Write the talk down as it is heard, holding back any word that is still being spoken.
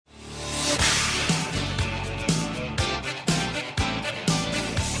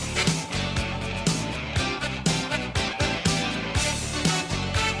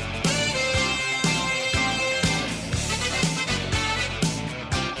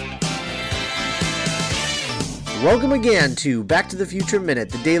Welcome again to Back to the Future Minute,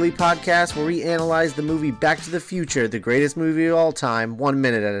 the daily podcast where we analyze the movie Back to the Future, the greatest movie of all time, 1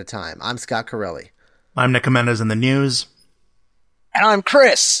 minute at a time. I'm Scott Corelli. I'm Nick Mendez in the news. And I'm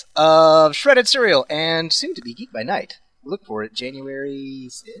Chris of Shredded Cereal and soon to be Geek by Night. Look for it January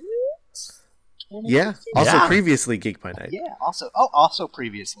 6th? Yeah, also previously Geek by Night. Yeah, also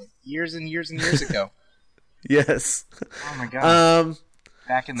previously. Years and years and years ago. Yes. Oh my god.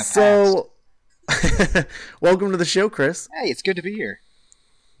 Back in the past. Welcome to the show, Chris. Hey, it's good to be here.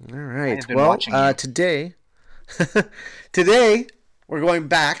 All right. Well, today we're going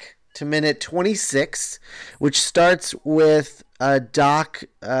back to minute 26, which starts with Doc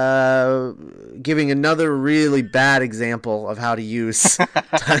giving another really bad example of how to use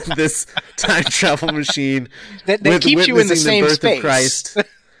this time travel machine. That keeps you in the same space. Of Christ.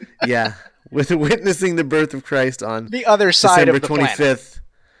 Yeah, with witnessing the birth of Christ on the other side December of the 25th. planet.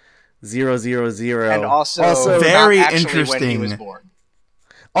 000. And also very not interesting. When he was born.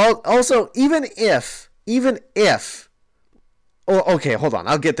 Also, even if, oh, okay, hold on,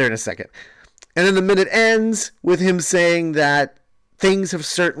 I'll get there in a second. And then the minute ends with him saying that things have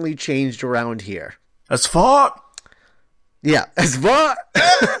certainly changed around here. As far? Yeah, as far.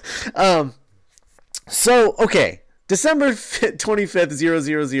 So, okay, December 25th,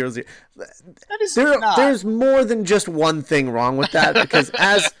 000. There's more than just one thing wrong with that, because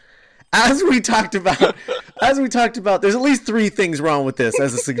as we talked about, there's at least three things wrong with this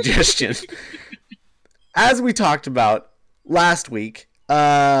as a suggestion. As we talked about last week,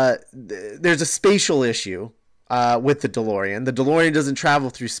 there's a spatial issue with the DeLorean. The DeLorean doesn't travel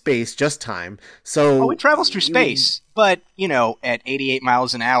through space, just time. So it travels through space, but, at 88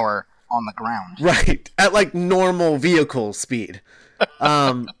 miles an hour on the ground. Right, at like normal vehicle speed.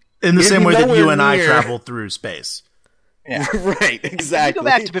 In the same way that you and I travel through space. Yeah. Right, exactly. If you go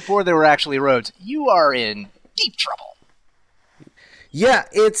back to before there were actually roads, you are in deep trouble. Yeah,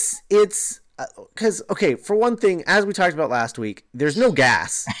 it's because, okay, for one thing, as we talked about last week, there's no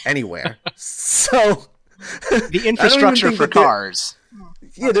gas anywhere. So the infrastructure for cars.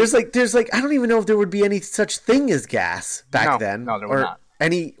 Yeah, there's like I don't even know if there would be any such thing as gas back then. No, there would not.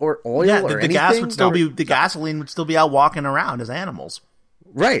 Or oil or anything. Gas would still be the gasoline would still be out walking around as animals.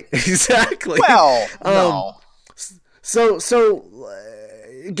 Right, exactly. Well, no. So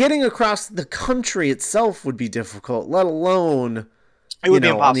getting across the country itself would be difficult, let alone it would be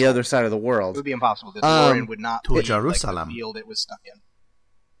impossible on the other side of the world. It would be impossible. The DeLorean would not to be Jerusalem. like the field it was stuck in.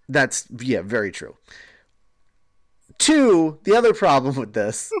 That's very true. Two, the other problem with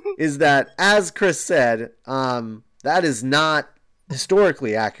this is that, as Chris said, that is not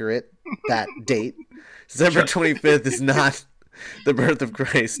historically accurate. That date, December 25th, is not the birth of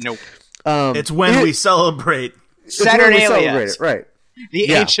Christ. Nope. It's when we celebrate. Saturnalia, right?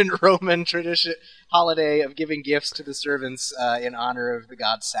 The ancient Roman tradition holiday of giving gifts to the servants in honor of the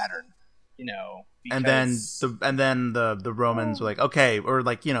god Saturn. And then the Romans were like, okay, or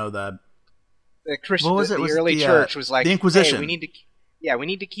like the Christian, the early church was like, the Inquisition. Hey, we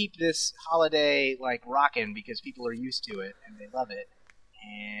need to keep this holiday like rocking because people are used to it and they love it.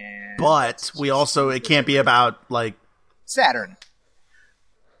 But it can't be about like Saturn.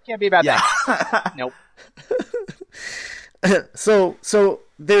 Can't be about that. Nope. So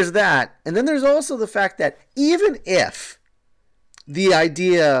there's that, and then there's also the fact that even if the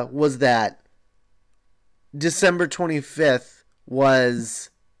idea was that December 25th was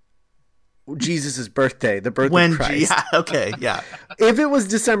Jesus' birthday, the birth of Christ. If it was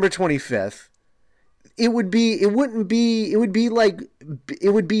December 25th, it would be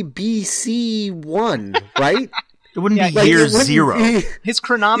BC 1, right? It wouldn't be year zero. His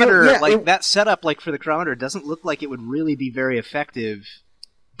chronometer, that setup, for the chronometer, doesn't look like it would really be very effective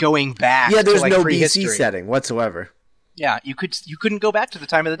going back. Yeah, there's to, no prehistory. BC setting whatsoever. Yeah, you couldn't go back to the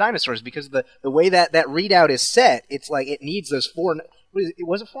time of the dinosaurs because the way that readout is set, it's like it needs those four.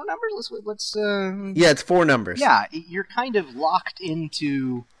 Was it four numbers? Let's. Yeah, it's four numbers. Yeah, you're kind of locked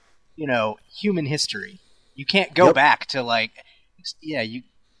into, human history. You can't go back to when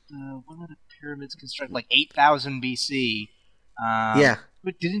were the pyramids constructed? 8,000 BC.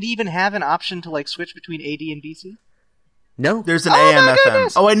 But didn't it even have an option to switch between AD and BC? No, there's an AM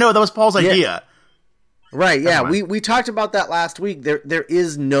FM. Oh, I know that was Paul's idea. Right, yeah, we talked about that last week. There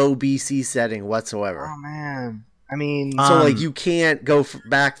is no BC setting whatsoever. Oh man, I mean, so you can't go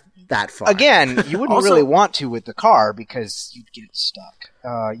back that far. Again, you wouldn't really want to with the car because you'd get stuck.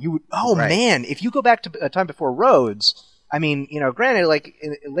 You would. Oh man, if you go back to a time before roads, I mean, granted,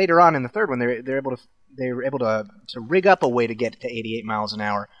 later on in the third one, they were able to rig up a way to get to 88 miles an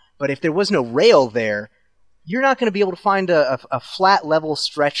hour. But if there was no rail there, you're not going to be able to find a flat level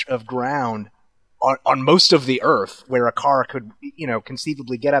stretch of ground on most of the Earth where a car could,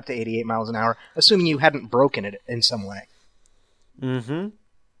 conceivably get up to 88 miles an hour, assuming you hadn't broken it in some way. Mm-hmm.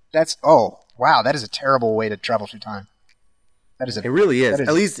 Wow, that is a terrible way to travel through time. It really is.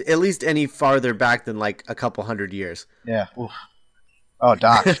 At least any farther back than like a couple hundred years. Yeah. Oof. Oh,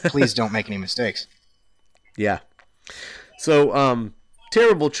 Doc, please don't make any mistakes. Yeah. So,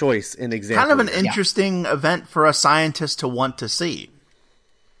 terrible choice in example. Kind of an interesting event for a scientist to want to see.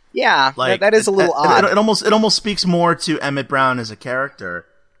 Yeah, like, that is a little odd. It almost speaks more to Emmett Brown as a character.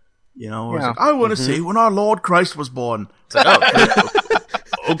 It's like, I want to see when our Lord Christ was born. It's like, oh,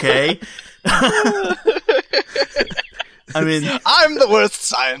 okay. I mean, I'm the worst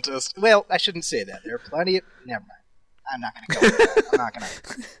scientist. Well, I shouldn't say that. There are plenty of... Never mind. I'm not going to go there. I'm not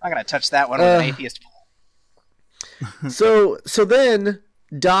going to touch that one with an atheist poll. So then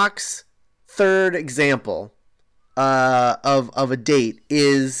Doc's third example of a date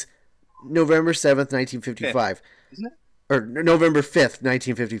is November 7th, 1955. Isn't it? Or November 5th,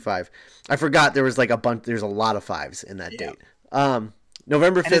 1955. I forgot there was like a bunch. There's a lot of fives in that date.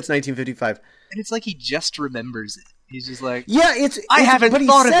 November 5th, 1955. And it's like he just remembers it. He's just like, I haven't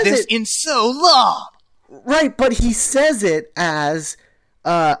thought of this in so long. Right, but he says it as,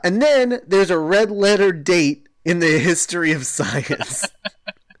 and then there's a red letter date in the history of science.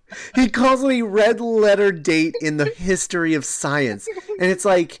 He calls it a red letter date in the history of science. And it's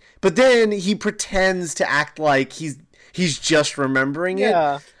like, but then he pretends to act like he's just remembering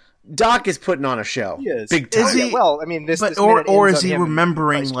it. Doc is putting on a show. Big time. Is he, well, I mean, this or is he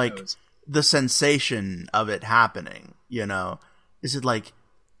remembering like the sensation of it happening? Is it like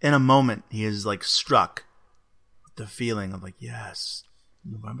in a moment he is like struck with the feeling of like, yes,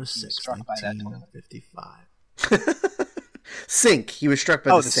 November 6th, 1955. Sink. He was struck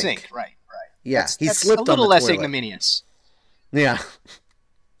by the sink. Right. Yeah, he slipped on the toilet. A little less ignominious. Yeah.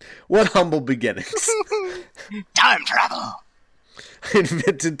 What humble beginnings. Time travel. I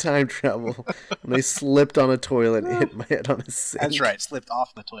invented time travel when I slipped on a toilet and hit my head on a sink. That's right, slipped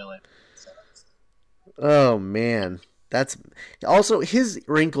off the toilet. Oh, man. That's also, his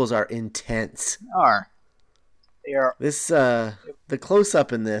wrinkles are intense. They are. This, the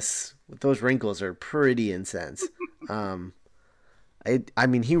close-up in this, with those wrinkles are pretty intense. I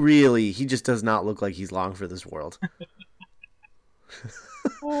mean, he just does not look like he's long for this world.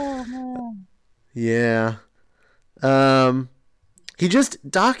 Oh, man. Yeah. He just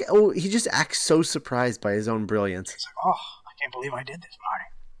acts so surprised by his own brilliance. He's like, I can't believe I did this, Marty.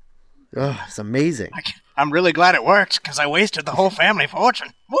 Oh, it's amazing. I'm really glad it worked, because I wasted the whole family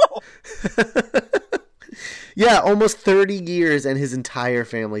fortune. Whoa! Yeah, almost 30 years and his entire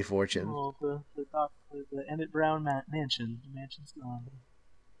family fortune. Oh, the Emmett Brown mansion. The mansion's gone.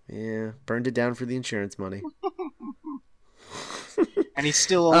 Yeah, burned it down for the insurance money. And he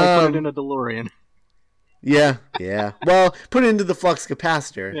still only put it in a DeLorean. Yeah. Well, put it into the flux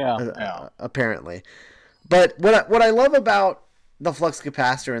capacitor, apparently. But what I love about the flux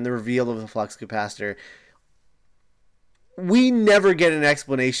capacitor and the reveal of the flux capacitor, we never get an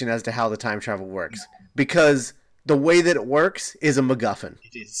explanation as to how the time travel works, because the way that it works is a MacGuffin.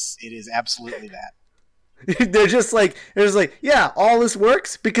 It is absolutely that. They're just like, yeah, all this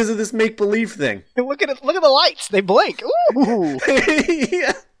works because of this make-believe thing. Look at it! Look at the lights; they blink. Ooh.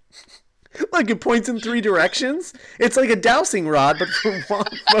 Yeah. Look, it points in 3 directions. It's like a dowsing rod, but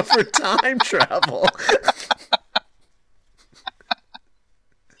for time travel.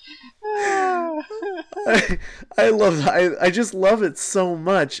 I love that. I just love it so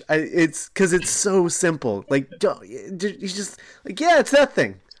much. It's because it's so simple. Like, he's just like, yeah, it's that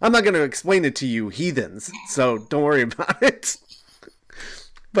thing. I'm not going to explain it to you heathens, so don't worry about it.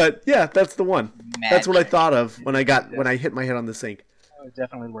 But yeah, that's the one. Magic. That's what I thought of when I hit my head on the sink. Oh, it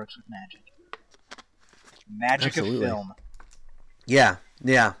definitely works with magic. Magic of film. Yeah.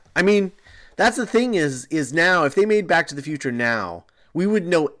 I mean, that's the thing is now, if they made Back to the Future now, we would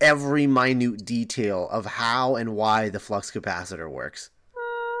know every minute detail of how and why the flux capacitor works.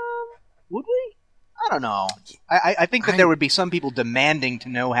 Would we? I don't know. I think that there would be some people demanding to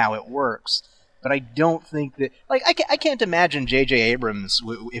know how it works, but I don't think that. Like, I can't imagine J.J. Abrams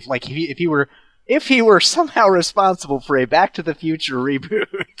if he were somehow responsible for a Back to the Future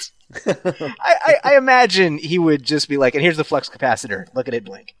reboot. I imagine he would just be like, and here's the flux capacitor. Look at it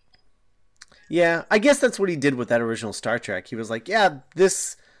blink. Yeah, I guess that's what he did with that original Star Trek. He was like, yeah,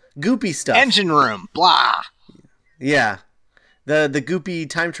 this goopy stuff. Engine room, blah. Yeah. The goopy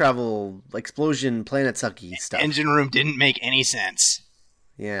time travel explosion planet sucky stuff. Engine room didn't make any sense.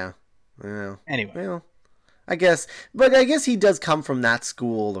 Yeah. Well, anyway. Well, I guess he does come from that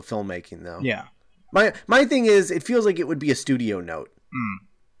school of filmmaking, though. Yeah. My thing is, it feels like it would be a studio note.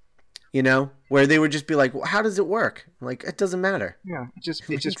 You know, where they would just be like, well, "How does it work?" I'm like, it doesn't matter. Yeah, it just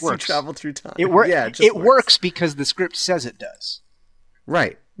works. You travel through time. It works. Yeah, it works because the script says it does.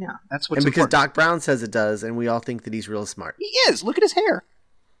 Right. Yeah, that's what's and because important. Doc Brown says it does, and we all think that he's real smart. He is. Look at his hair.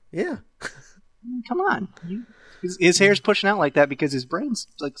 Yeah. Come on. His hair's pushing out like that because his brain's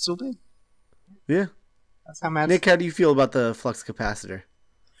like so big. Yeah. That's how mad. Nick, how do you feel about the flux capacitor?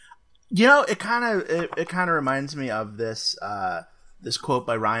 You know, it kind of reminds me of this this quote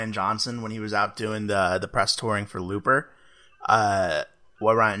by Rian Johnson when he was out doing the press touring for Looper. What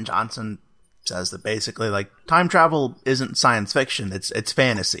Rian Johnson says that basically, like, time travel isn't science fiction; it's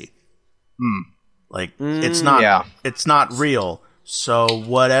fantasy. It's not. Yeah. It's not real. So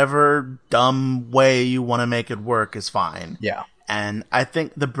whatever dumb way you want to make it work is fine. Yeah. And I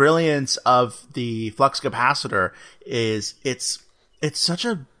think the brilliance of the flux capacitor is it's such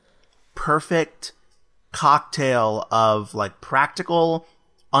a perfect cocktail of like practical,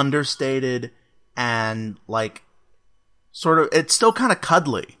 understated, and like sort of it's still kind of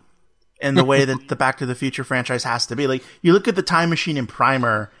cuddly in the way that the Back to the Future franchise has to be. Like, you look at the time machine in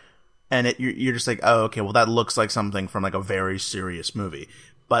Primer and you're just like, oh, okay, well that looks like something from like a very serious movie.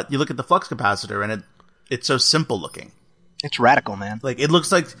 But you look at the flux capacitor and it's so simple looking. It's radical, man. Like it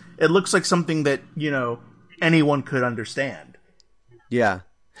looks like something that, you know, anyone could understand. Yeah.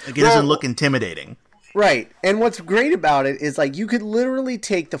 Like it doesn't look intimidating. Right. And what's great about it is, like, you could literally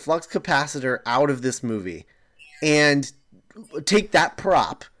take the flux capacitor out of this movie and take that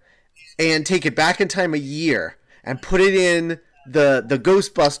prop and take it back in time a year and put it in the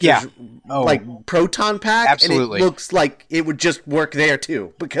Ghostbusters like proton pack. Absolutely. And it looks like it would just work there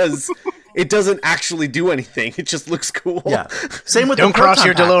too, because it doesn't actually do anything. It just looks cool. Yeah. Same with Don't the cross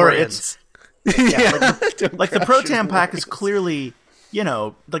your proton pack, where DeLoreans. like the proton pack is clearly, you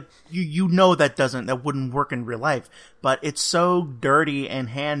know, like you know that wouldn't work in real life, but it's so dirty and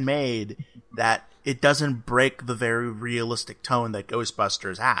handmade that it doesn't break the very realistic tone that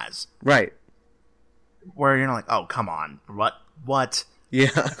Ghostbusters has. Right. Where you're like, oh, come on, what? Yeah.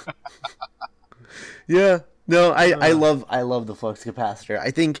 Yeah. No, I love the flux capacitor.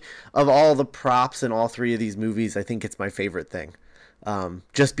 I think of all the props in all three of these movies, I think it's my favorite thing.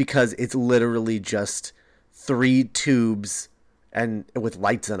 Just because it's literally just 3 tubes and with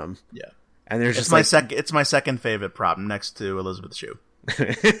lights in them. Yeah. And there's it's my second favorite prop next to Elizabeth Shue.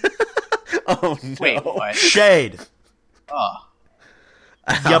 Oh no. Wait, what? Shade. Oh.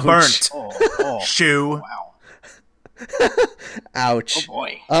 You burnt. Oh. Shue. Wow. Ouch. Oh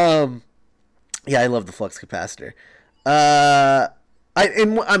boy. Yeah, I love the flux capacitor.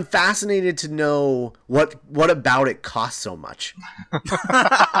 I'm fascinated to know what about it costs so much.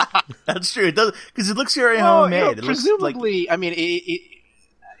 That's true. It does, because it looks very homemade. You know, presumably, I mean,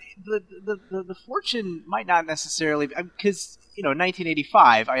 the fortune might not necessarily, because, you know,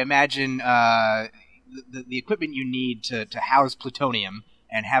 1985. I imagine the equipment you need to house plutonium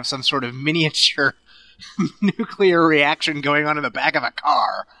and have some sort of miniature nuclear reaction going on in the back of a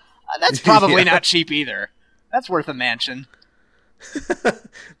car. That's probably not cheap either. That's worth a mansion.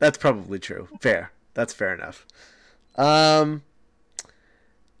 That's probably true. Fair. That's fair enough. And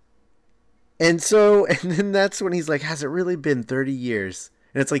then that's when he's like, has it really been 30 years?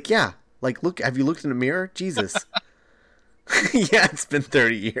 And it's like, yeah. Like, look, have you looked in the mirror? Jesus. Yeah, it's been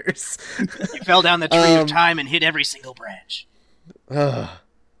 30 years. You fell down the tree of time and hit every single branch.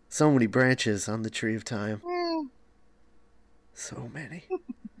 So many branches on the tree of time. So many.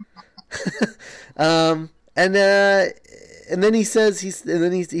 And then he says he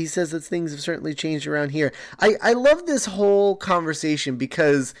says that things have certainly changed around here. I love this whole conversation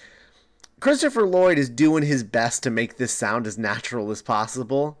because Christopher Lloyd is doing his best to make this sound as natural as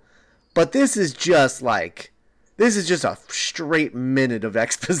possible, but this is just a straight minute of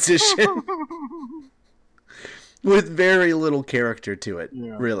exposition with very little character to it,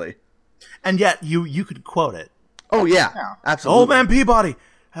 really. And yet you could quote it. Oh yeah. Absolutely. Old Man Peabody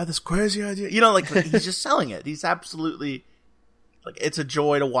had this crazy idea. You know, like he's just selling it. He's absolutely, like, it's a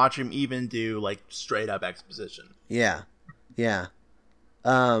joy to watch him even do like straight up exposition. Yeah. Yeah.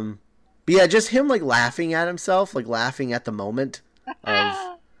 But yeah, just him like laughing at himself, like laughing at the moment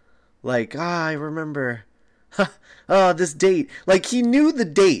of like, I remember this date. Like, he knew the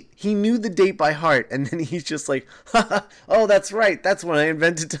date. He knew the date by heart, and then he's just like, oh, that's right. That's when I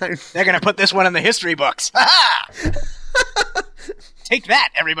invented time. They're gonna put this one in the history books. Take that,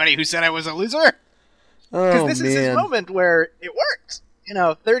 everybody who said I was a loser. Because this is his moment where it worked. You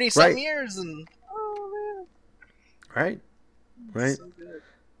know, 30-some years and... Oh, man. Right. So good.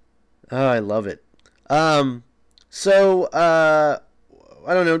 Oh, I love it. So, I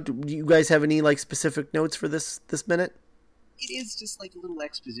don't know, do you guys have any, like, specific notes for this minute? it is just like a little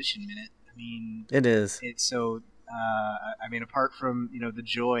exposition minute. I mean, it is. It's so. I mean, apart from the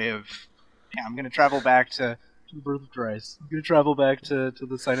joy of, I'm going to travel back to the birth of Christ. I'm going to travel back to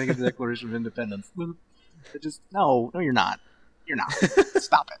the signing of the Declaration of Independence. No, you're not. You're not.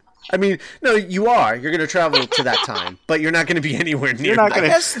 Stop it. I mean, no, you are. You're going to travel to that time, but you're not going to be anywhere near. You're not going to.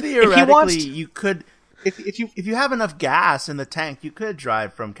 I guess theoretically, you could. If you have enough gas in the tank, you could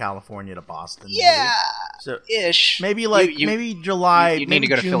drive from California to Boston. Yeah, maybe. So ish. Maybe maybe July. You need to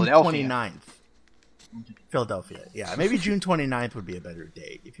go to June Philadelphia. 29th. Philadelphia, yeah. Maybe June 29th would be a better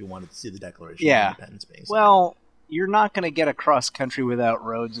date if you wanted to see the Declaration of Independence. Basically. Well, you're not going to get across country without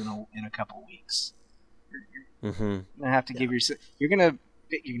roads in a couple weeks. You're going to have to give yourself. You're going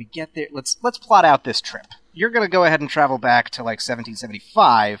to get there. Let's plot out this trip. You're going to go ahead and travel back to like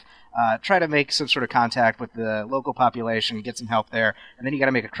 1775. Try to make some sort of contact with the local population, get some help there, and then you got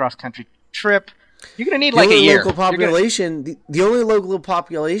to make a cross country trip. You're going to need like a year. The only local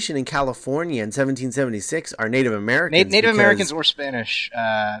population in California in 1776 are Native Americans. Native Americans or Spanish.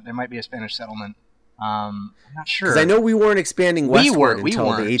 There might be a Spanish settlement. I'm not sure. Because I know we weren't expanding westward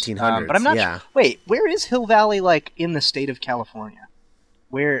until the 1800s. But I'm not sure. Wait, where is Hill Valley like in the state of California?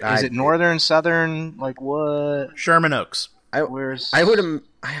 Where is it? Northern, southern? Like what? Sherman Oaks. I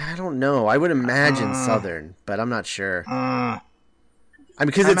don't know. I would imagine southern, but I'm not sure.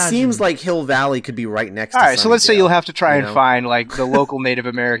 Because it seems like Hill Valley could be right next to Sunnydale. All right, so let's say you'll have to try and find like the local Native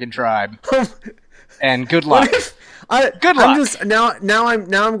American tribe. And good luck. Good luck. Now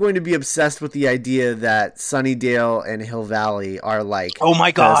I'm going to be obsessed with the idea that Sunnydale and Hill Valley are like oh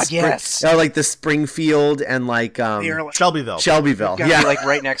my god, yes, are like the Springfield and like Shelbyville. Yeah, like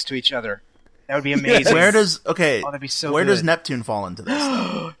right next to each other. That would be amazing. Where does that'd be so good. Does Neptune fall into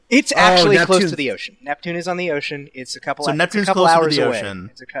this? It's actually close to the ocean. Neptune is on the ocean. It's a couple. So Neptune's close hours to the away. Ocean.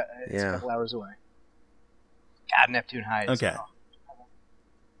 It's a couple hours away. God, Neptune hides. Okay.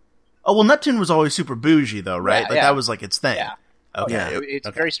 Oh well, Neptune was always super bougie, though, right? That was like its thing. Yeah. Okay. Yeah. It's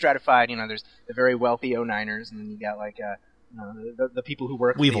very stratified. There's the very wealthy O9ers, and then you got like the people who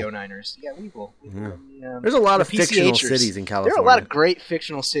work Weevil. for the O9ers. Yeah, Weevil. There's a lot of fictional cities in California. There are a lot of great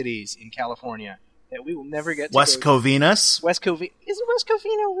fictional cities in California that we will never get to West Covina? West Covina. Isn't West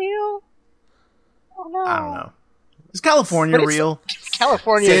Covina real? Oh, no. I don't know. Is California real?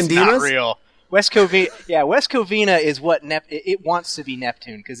 California is not real. West Covina is what it wants to be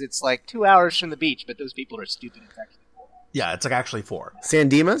Neptune because it's like 2 hours from the beach, but those people are stupid. It's actually 4 hours. Yeah, it's like actually 4. San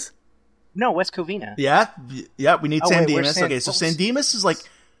Dimas? No, West Covina. Yeah, we need San Dimas. Okay, so San Dimas is like,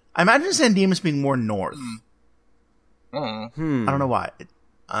 I imagine San Dimas being more north. I don't know why.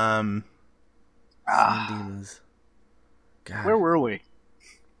 San Dimas. God. Where were we?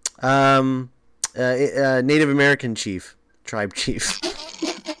 Native American tribe chief.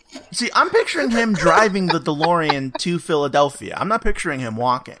 See, I'm picturing him driving the DeLorean to Philadelphia. I'm not picturing him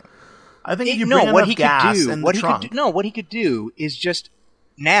walking. I think if you bring enough gas in the trunk... what he could do is just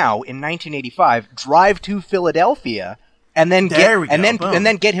now, in 1985, drive to Philadelphia and then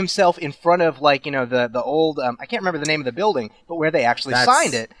get himself in front of the old I can't remember the name of the building, but where they actually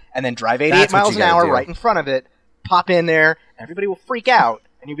signed it, and then drive 88 miles an hour right in front of it, pop in there, everybody will freak out.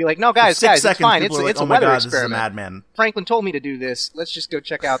 And you'd be like, no, guys, it's fine. It's a weather experiment. This is a madman. Franklin told me to do this. Let's just go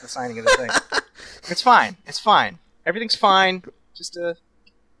check out the signing of the thing. It's fine. Everything's fine. Just a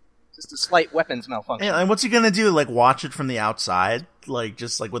slight weapons malfunction. Yeah, and what's he gonna do? Like watch it from the outside, like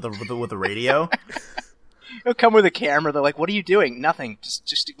just like with a radio. He'll come with a camera. They're like, "What are you doing?" Nothing.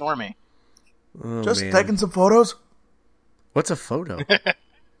 Just ignore me. Oh, just taking some photos. What's a photo?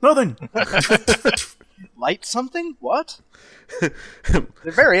 Nothing. Light something? What? They're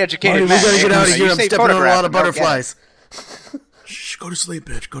very educated. We gotta get out of here. I'm stepping on a lot of butterflies. Shh, go to sleep,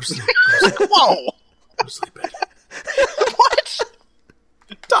 bitch. Go to sleep. Whoa! Go to sleep, bitch. What?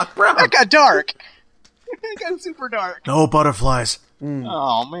 Doc Brown. That got dark. That got super dark. No butterflies.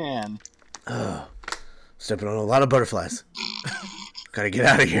 Oh, man. Stepping on a lot of butterflies. Gotta get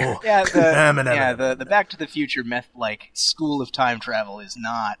out of here. Yeah, the Back to the Future school of time travel is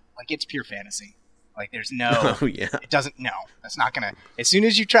not it's pure fantasy. There's no. Oh yeah. It doesn't. No, that's not gonna. As soon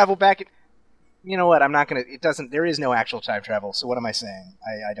as you travel back, you know what? I'm not gonna. It doesn't. There is no actual time travel. So what am I saying?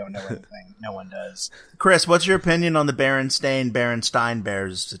 I don't know anything. No one does. Chris, what's your opinion on the Berenstain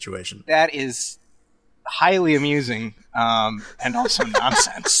Bears situation? That is highly amusing, and also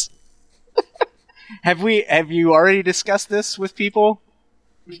nonsense. Have you already discussed this with people?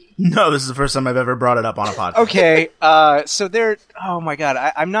 No, this is the first time I've ever brought it up on a podcast. Okay, so oh my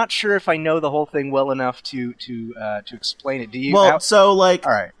god, I'm not sure if I know the whole thing well enough to explain it. Do you? Well, all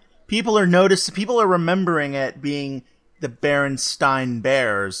right. People are remembering it being the Berenstain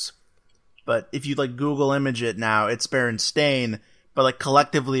Bears, But if you like Google image it now, it's Berenstain. But like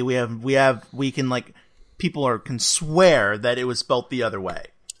collectively, we can like people can swear that it was spelt the other way.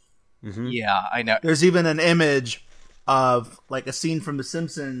 Mm-hmm. Yeah, I know. There's even an image of like a scene from The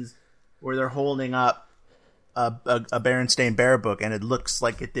Simpsons where they're holding up a Berenstain Bear book, and it looks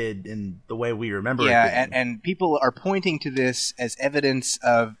like it did in the way we remember it. Yeah, and people are pointing to this as evidence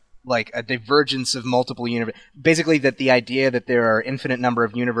of like a divergence of multiple universes. Basically, that the idea that there are infinite number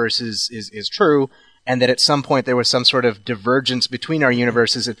of universes is true, and that at some point there was some sort of divergence between our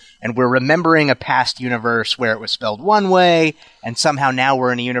universes, and we're remembering a past universe where it was spelled one way, and somehow now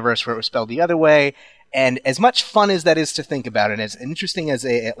we're in a universe where it was spelled the other way. And as much fun as that is to think about, and as interesting as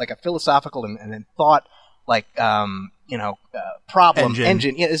a philosophical and thought problem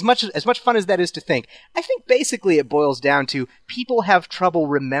engine. Yeah, as much fun as that is to think, I think basically it boils down to people have trouble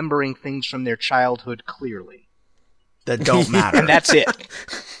remembering things from their childhood clearly that don't matter. And that's it.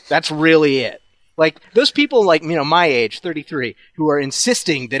 That's really it. Like those people like, my age, 33, who are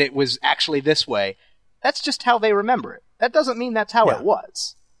insisting that it was actually this way, that's just how they remember it. That doesn't mean that's how it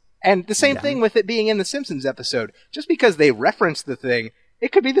was. And the same thing with it being in the Simpsons episode. Just because they reference the thing,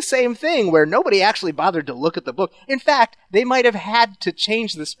 it could be the same thing where nobody actually bothered to look at the book. In fact, they might have had to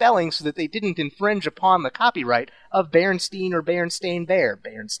change the spelling so that they didn't infringe upon the copyright of Berenstein or Berenstain Bear.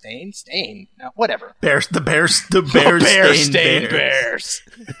 Berenstain? Stain? No, whatever. The Berenstein Bears.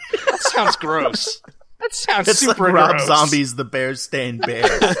 That sounds gross. That sounds it's super like gross. Rob Zombie's The Berenstain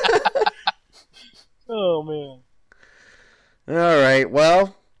Bears. Oh, man. All right,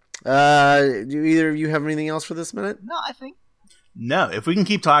 well, do either of you have anything else for this minute? No, I think. No, if we can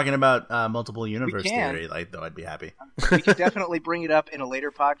keep talking about multiple universe theory, though, I'd be happy. We could definitely bring it up in a later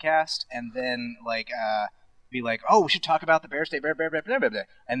podcast, and then be like, oh, we should talk about the Berenstain Bear,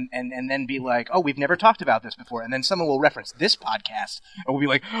 and then be like, oh, we've never talked about this before, and then someone will reference this podcast, and we'll be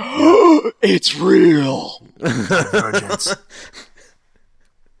like, oh, it's real. Divergence.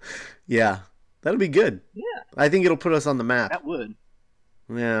 Yeah, that'll be good. Yeah, I think it'll put us on the map. That would.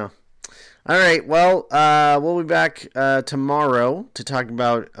 Yeah. All right, well, we'll be back tomorrow to talk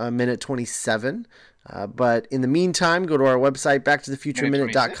about minute 27. But in the meantime, go to our website,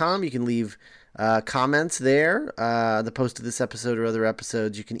 backtothefutureminute.com. You can leave comments there, the post of this episode or other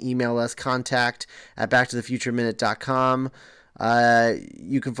episodes. You can email us, contact@backtothefutureminute.com.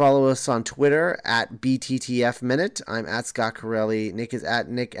 You can follow us on Twitter at BTTFminute. I'm at Scott Corelli. Nick is at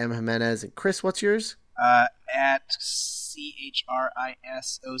Nick M. Jimenez. Chris, what's yours? At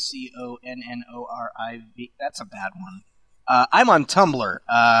CHRISOCONNORIV. That's a bad one. I'm on Tumblr.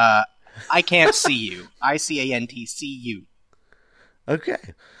 I can't see you. ICANTCU.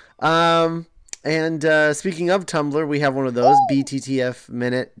 Okay. And speaking of Tumblr, we have one of those,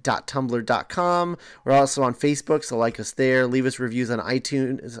 bttfminute.tumblr.com. We're also on Facebook, so like us there. Leave us reviews on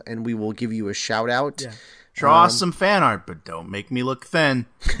iTunes, and we will give you a shout out. Yeah. Draw some fan art, but don't make me look thin.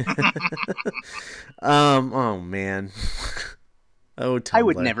 Oh man. Oh, Tumblr. I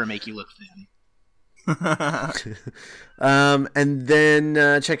would never make you look thin. And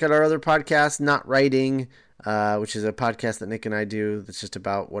then check out our other podcast, Not Writing, which is a podcast that Nick and I do that's just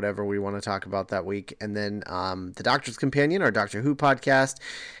about whatever we want to talk about that week. And then The Doctor's Companion, our Doctor Who podcast.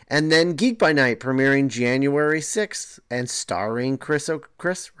 And then Geek by Night, premiering January 6th and starring Chris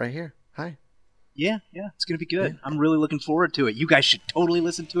right here. Hi. Yeah, it's going to be good. Yeah. I'm really looking forward to it. You guys should totally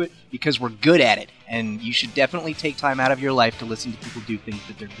listen to it because we're good at it. And you should definitely take time out of your life to listen to people do things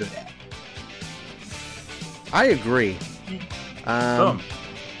that they're good at. I agree.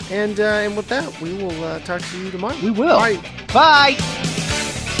 And with that, we will talk to you tomorrow. We will. Bye. Bye.